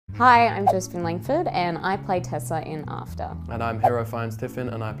Hi, I'm Josephine Langford and I play Tessa in After. And I'm Hero Finds Tiffin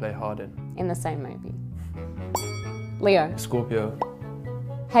and I play Hardin. In the same movie. Leo. Scorpio.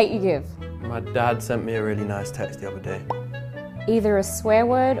 Hate you give. My dad sent me a really nice text the other day. Either a swear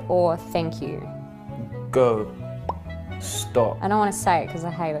word or thank you. Go. Stop. I don't want to say it because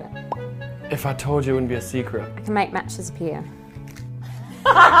I hate it. If I told you, it wouldn't be a secret. I can make matches appear.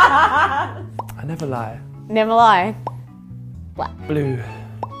 I never lie. Never lie. Black. Blue.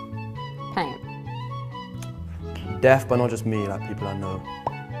 Paint. Deaf, but not just me, like people I know.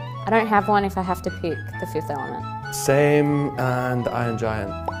 I don't have one if I have to pick the fifth element. Same, and Iron Giant.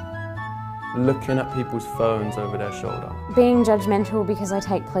 Looking at people's phones over their shoulder. Being judgmental because I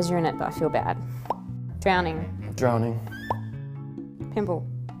take pleasure in it but I feel bad. Drowning. Drowning. Pimple.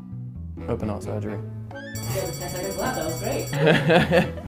 Open heart surgery. Yeah, the 10 seconds left, that was great.